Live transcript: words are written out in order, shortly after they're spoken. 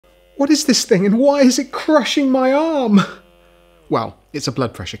What is this thing and why is it crushing my arm? Well, it's a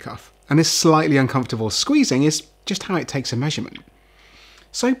blood pressure cuff, and this slightly uncomfortable squeezing is just how it takes a measurement.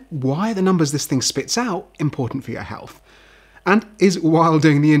 So why are the numbers this thing spits out important for your health? And is, while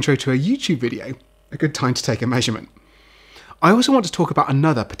doing the intro to a YouTube video, a good time to take a measurement? I also want to talk about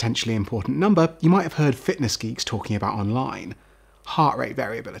another potentially important number you might have heard fitness geeks talking about online: heart rate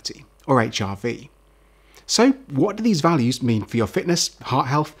variability, or HRV. So what do these values mean for your fitness, heart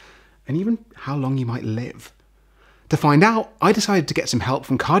health, and even how long you might live? To find out, I decided to get some help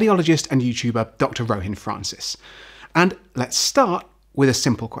from cardiologist and YouTuber Dr. Rohin Francis. And let's start with a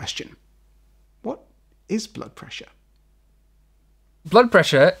simple question. What is blood pressure? Blood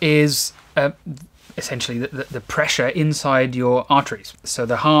pressure is essentially the pressure inside your arteries. So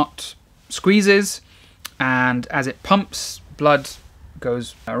the heart squeezes, and as it pumps, blood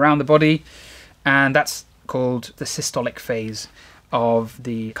goes around the body, and that's called the systolic phase of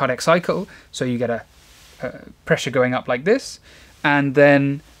the cardiac cycle. So you get a pressure going up like this, and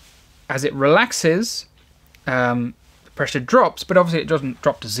then as it relaxes, the pressure drops, but obviously it doesn't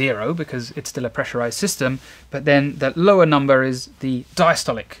drop to zero because it's still a pressurized system. But then the lower number is the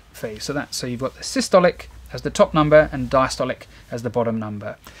diastolic phase. So you've got the systolic as the top number and diastolic as the bottom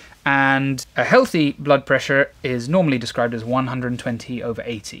number. And a healthy blood pressure is normally described as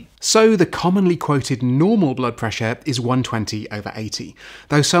 120/80. So the commonly quoted normal blood pressure is 120/80,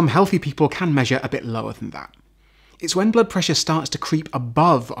 though some healthy people can measure a bit lower than that. It's when blood pressure starts to creep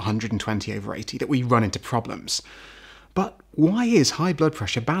above 120/80 that we run into problems. But why is high blood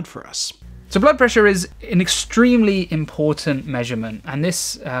pressure bad for us? So blood pressure is an extremely important measurement, and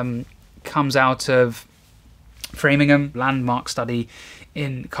this comes out of Framingham landmark study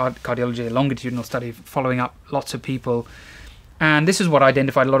in cardiology, a longitudinal study following up lots of people. And this is what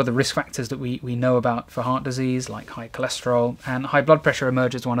identified a lot of the risk factors that we know about for heart disease, like high cholesterol, and high blood pressure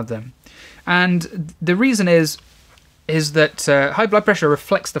emerged as one of them. And the reason is that high blood pressure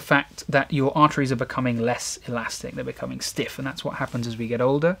reflects the fact that your arteries are becoming less elastic, they're becoming stiff, and that's what happens as we get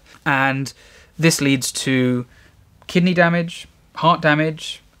older. And this leads to kidney damage, heart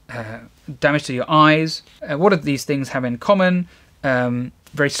damage, damage to your eyes. What do these things have in common?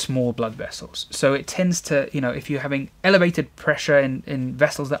 Very small blood vessels. So it tends to, if you're having elevated pressure in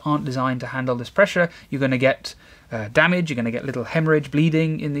vessels that aren't designed to handle this pressure, you're going to get damage, you're going to get little hemorrhage,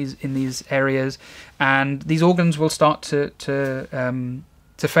 bleeding in these areas, and these organs will start to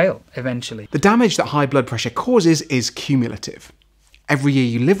fail eventually. The damage that high blood pressure causes is cumulative. Every year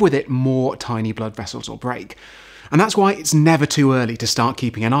you live with it, more tiny blood vessels will break. And that's why it's never too early to start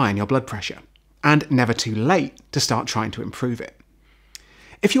keeping an eye on your blood pressure, and never too late to start trying to improve it.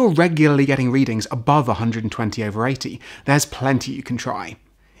 If you're regularly getting readings above 120/80, there's plenty you can try.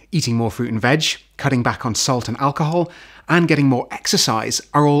 Eating more fruit and veg, cutting back on salt and alcohol, and getting more exercise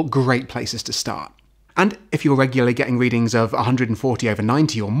are all great places to start. And if you're regularly getting readings of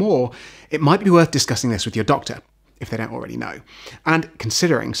 140/90 or more, it might be worth discussing this with your doctor, if they don't already know, and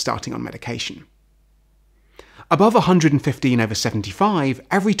considering starting on medication. Above 115/75,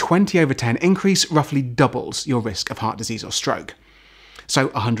 every 20/10 increase roughly doubles your risk of heart disease or stroke. So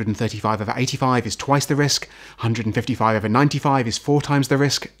 135/85 is twice the risk, 155/95 is 4 times the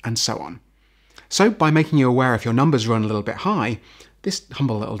risk, and so on. So by making you aware if your numbers run a little bit high, this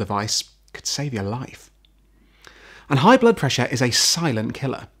humble little device could save your life. And high blood pressure is a silent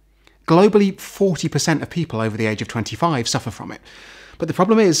killer. Globally, 40% of people over the age of 25 suffer from it. But the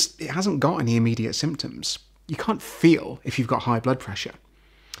problem is, it hasn't got any immediate symptoms. You can't feel if you've got high blood pressure.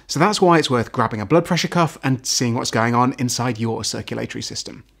 So that's why it's worth grabbing a blood pressure cuff and seeing what's going on inside your circulatory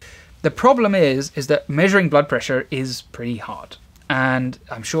system. The problem is that measuring blood pressure is pretty hard. And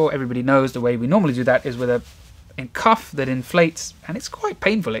I'm sure everybody knows the way we normally do that is with a cuff that inflates, and it's quite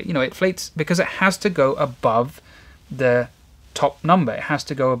painful. It inflates because it has to go above the top number. It has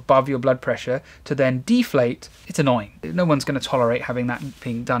to go above your blood pressure to then deflate. It's annoying. No one's going to tolerate having that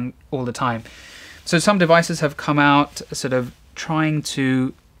being done all the time. So some devices have come out sort of trying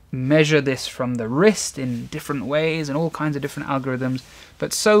to measure this from the wrist in different ways and all kinds of different algorithms,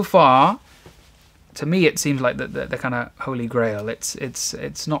 but so far, to me, it seems like the kind of holy grail.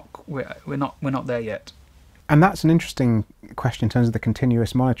 It's not, we're not there yet. And that's an interesting question in terms of the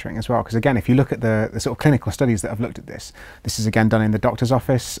continuous monitoring as well, because again, if you look at the sort of clinical studies that have looked at this is again done in the doctor's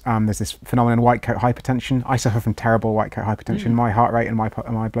office. There's this phenomenon, white coat hypertension. I suffer from terrible white coat hypertension. My heart rate and my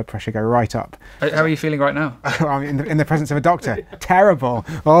blood pressure go right up. How are you feeling right now? I'm in the presence of a doctor. Terrible.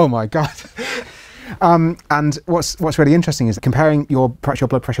 Oh my God. And what's really interesting is comparing your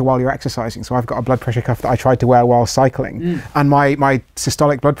blood pressure while you're exercising. So I've got a blood pressure cuff that I tried to wear while cycling, and my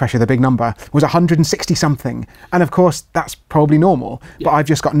systolic blood pressure, the big number, was 160 something. And of course, that's probably normal, but I've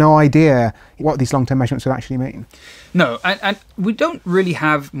just got no idea what these long-term measurements would actually mean. No, and we don't really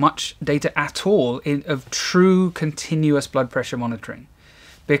have much data at all of true continuous blood pressure monitoring,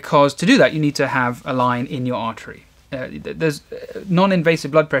 because to do that, you need to have a line in your artery. There's non-invasive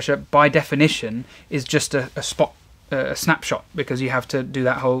blood pressure, by definition, is just a snapshot, because you have to do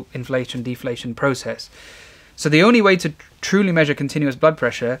that whole inflation deflation process. So the only way to truly measure continuous blood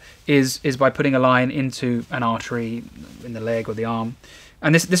pressure is by putting a line into an artery in the leg or the arm.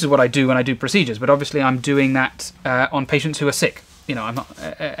 And this is what I do when I do procedures, but obviously I'm doing that on patients who are sick. You know, I'm not,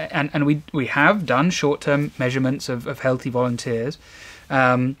 and we have done short-term measurements of healthy volunteers,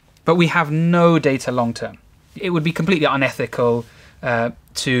 but we have no data long-term. It would be completely unethical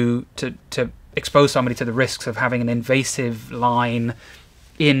to expose somebody to the risks of having an invasive line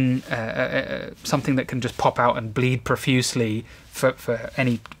in something that can just pop out and bleed profusely for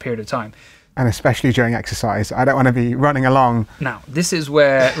any period of time. And especially during exercise. I don't want to be running along. Now, this is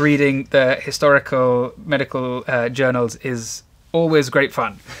where reading the historical medical journals is always great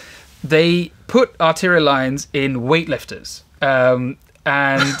fun. They put arterial lines in weightlifters. And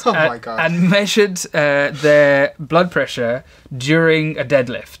measured their blood pressure during a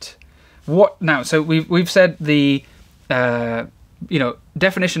deadlift. What now? So we've said the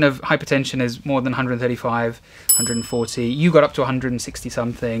definition of hypertension is more than 135, 140. You got up to 160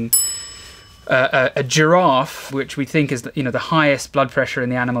 something. A giraffe, which we think is the highest blood pressure in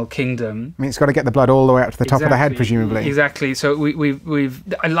the animal kingdom. I mean, it's got to get the blood all the way up to the top of the head, presumably. Exactly. So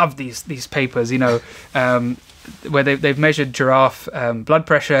I love these papers. Where they've measured giraffe blood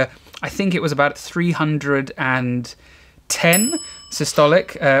pressure. I think it was about 310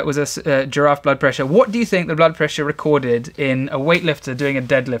 systolic was a giraffe blood pressure. What do you think the blood pressure recorded in a weightlifter doing a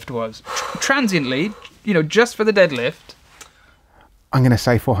deadlift was? Transiently, just for the deadlift. I'm going to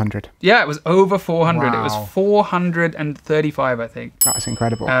say 400. Yeah, it was over 400. Wow. It was 435, I think. That's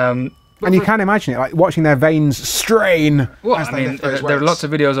incredible. And you can imagine it, like watching their veins strain. Well, I mean, there are lots of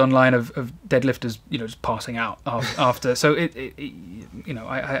videos online of deadlifters, just passing out after. So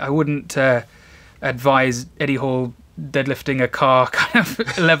I wouldn't advise Eddie Hall deadlifting a car kind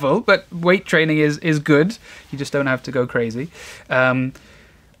of level, but weight training is good. You just don't have to go crazy.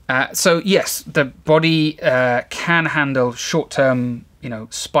 So yes, the body can handle short-term,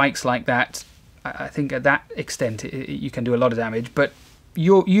 spikes like that. I think at that extent you can do a lot of damage, but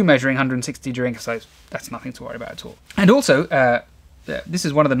you measuring 160 during exercise, that's nothing to worry about at all. And also, this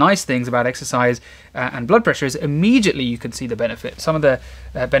is one of the nice things about exercise and blood pressure is immediately you can see the benefit. Some of the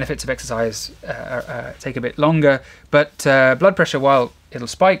benefits of exercise take a bit longer, but blood pressure, while it'll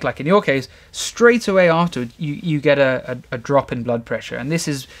spike, like in your case, straight away after you get a drop in blood pressure. And this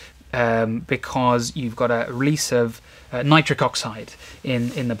is because you've got a release of nitric oxide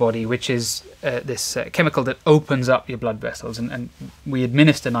in the body, which is this chemical that opens up your blood vessels, and we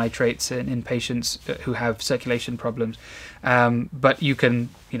administer nitrates in patients who have circulation problems, but you can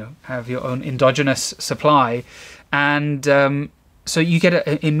have your own endogenous supply, and so you get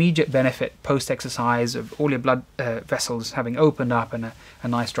an immediate benefit post-exercise of all your blood vessels having opened up and a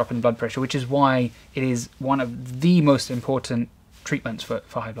nice drop in blood pressure, which is why it is one of the most important treatments for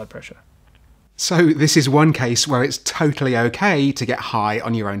high blood pressure. So this is one case where it's totally okay to get high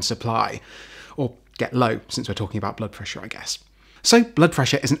on your own supply, or get low, since we're talking about blood pressure, I guess. So blood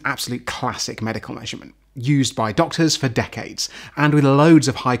pressure is an absolute classic medical measurement, used by doctors for decades, and with loads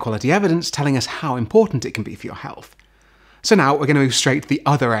of high quality evidence telling us how important it can be for your health. So now we're going to move straight to the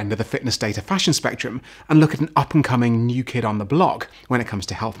other end of the fitness data fashion spectrum and look at an up and coming new kid on the block when it comes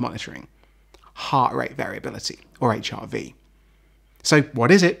to health monitoring. Heart rate variability, or HRV. So what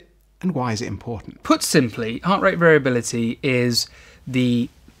is it? And why is it important? Put simply, heart rate variability is the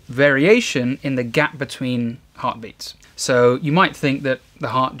variation in the gap between heartbeats. So you might think that the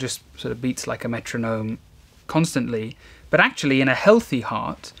heart just sort of beats like a metronome constantly, but actually in a healthy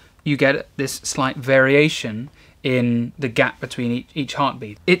heart, you get this slight variation in the gap between each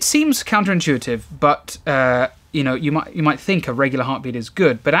heartbeat. It seems counterintuitive, but you might think a regular heartbeat is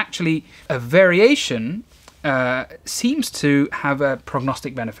good, but actually a variation seems to have a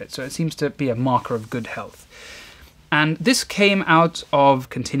prognostic benefit. So it seems to be a marker of good health. And this came out of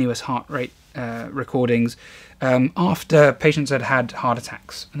continuous heart rate recordings after patients had had heart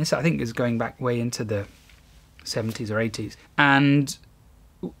attacks. And this, I think, is going back way into the 70s or 80s. And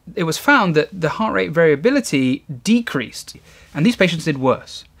it was found that the heart rate variability decreased, and these patients did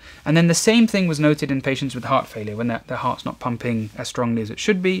worse. And then the same thing was noted in patients with heart failure, when their heart's not pumping as strongly as it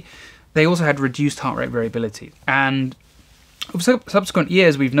should be. they also had reduced heart rate variability. And over subsequent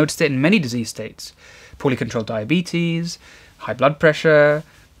years, we've noticed it in many disease states: poorly controlled diabetes, high blood pressure,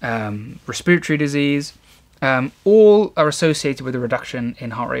 respiratory disease. All are associated with a reduction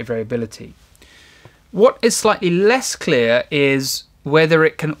in heart rate variability. What is slightly less clear is whether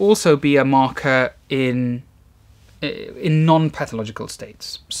it can also be a marker in non-pathological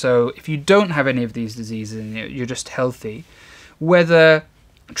states. So if you don't have any of these diseases and you're just healthy, whether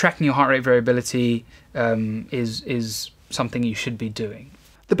tracking your heart rate variability is something you should be doing.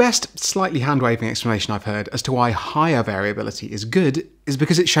 The best, slightly hand-waving explanation I've heard as to why higher variability is good is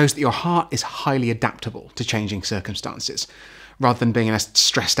because it shows that your heart is highly adaptable to changing circumstances, rather than being in a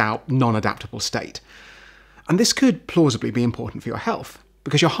stressed-out, non-adaptable state. And this could plausibly be important for your health,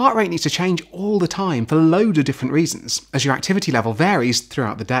 because your heart rate needs to change all the time for loads of different reasons, as your activity level varies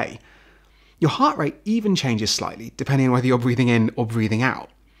throughout the day. Your heart rate even changes slightly, depending on whether you're breathing in or breathing out.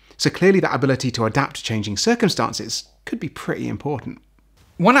 So clearly that ability to adapt to changing circumstances could be pretty important.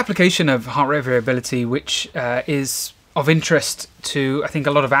 One application of heart rate variability, which is of interest to, I think,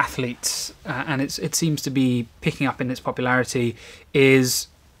 a lot of athletes, and it seems to be picking up in its popularity, is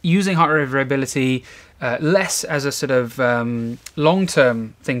using heart rate variability less as a sort of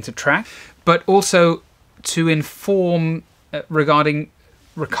long-term thing to track, but also to inform regarding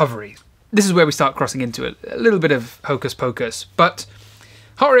recovery. This is where we start crossing into a little bit of hocus pocus, but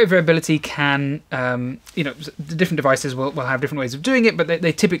heart rate variability can, the different devices will have different ways of doing it, but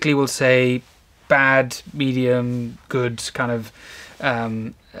they typically will say bad, medium, good kind of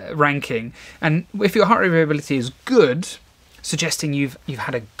ranking. And if your heart rate variability is good, suggesting you've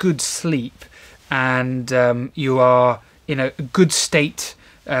had a good sleep and you are in a good state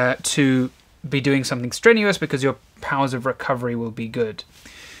to be doing something strenuous because your powers of recovery will be good.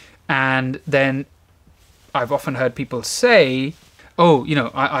 And then I've often heard people say, oh,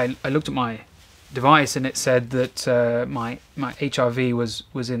 I looked at my device and it said that my HRV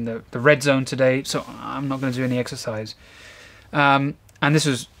was in the red zone today, so I'm not going to do any exercise. And this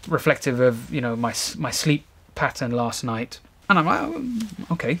was reflective of my sleep pattern last night. And I'm like,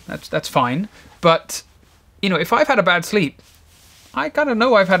 oh, okay, that's fine. But if I've had a bad sleep, I kind of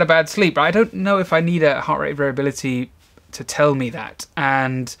know I've had a bad sleep. I don't know if I need a heart rate variability to tell me that.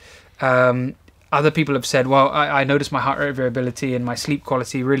 And other people have said, well, I notice my heart rate variability and my sleep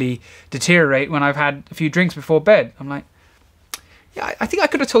quality really deteriorate when I've had a few drinks before bed. I'm like, yeah, I think I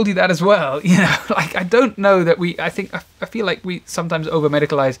could have told you that as well. I don't know that I feel like we sometimes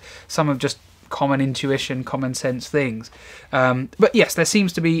over-medicalize some of just common intuition, common sense things. But yes, there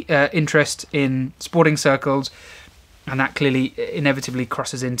seems to be interest in sporting circles, and that clearly inevitably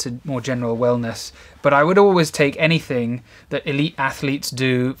crosses into more general wellness. But I would always take anything that elite athletes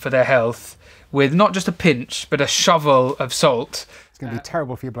do for their health with not just a pinch, but a shovel of salt. It's going to be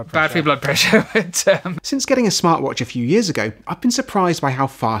terrible for your blood pressure. Bad for your blood pressure. But, Since getting a smartwatch a few years ago, I've been surprised by how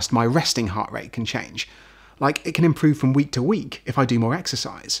fast my resting heart rate can change. Like, it can improve from week to week if I do more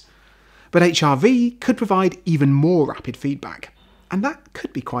exercise. But HRV could provide even more rapid feedback, and that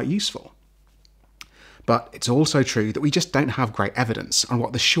could be quite useful. But it's also true that we just don't have great evidence on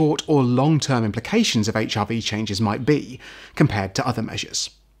what the short or long-term implications of HRV changes might be compared to other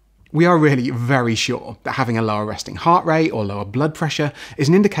measures. We are really very sure that having a lower resting heart rate or lower blood pressure is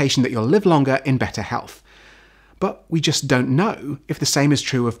an indication that you'll live longer in better health. But we just don't know if the same is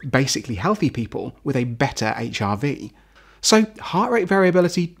true of basically healthy people with a better HRV. So heart rate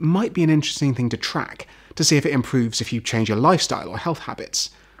variability might be an interesting thing to track to see if it improves if you change your lifestyle or health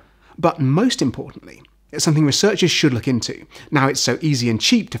habits. But most importantly, it's something researchers should look into. Now it's so easy and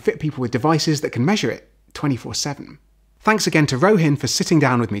cheap to fit people with devices that can measure it 24/7. Thanks again to Rohin for sitting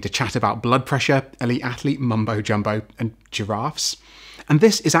down with me to chat about blood pressure, elite athlete mumbo jumbo, and giraffes. And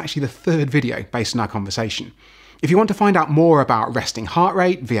this is actually the third video based on our conversation. If you want to find out more about resting heart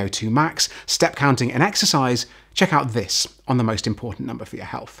rate, VO2 max, step counting and exercise, check out this on the most important number for your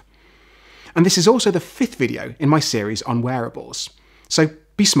health. And this is also the 5th video in my series on wearables. So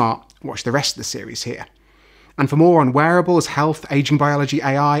be smart, watch the rest of the series here. And for more on wearables, health, aging biology,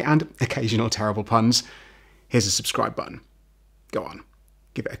 AI, and occasional terrible puns, here's a subscribe button. Go on,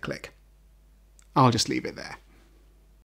 give it a click. I'll just leave it there.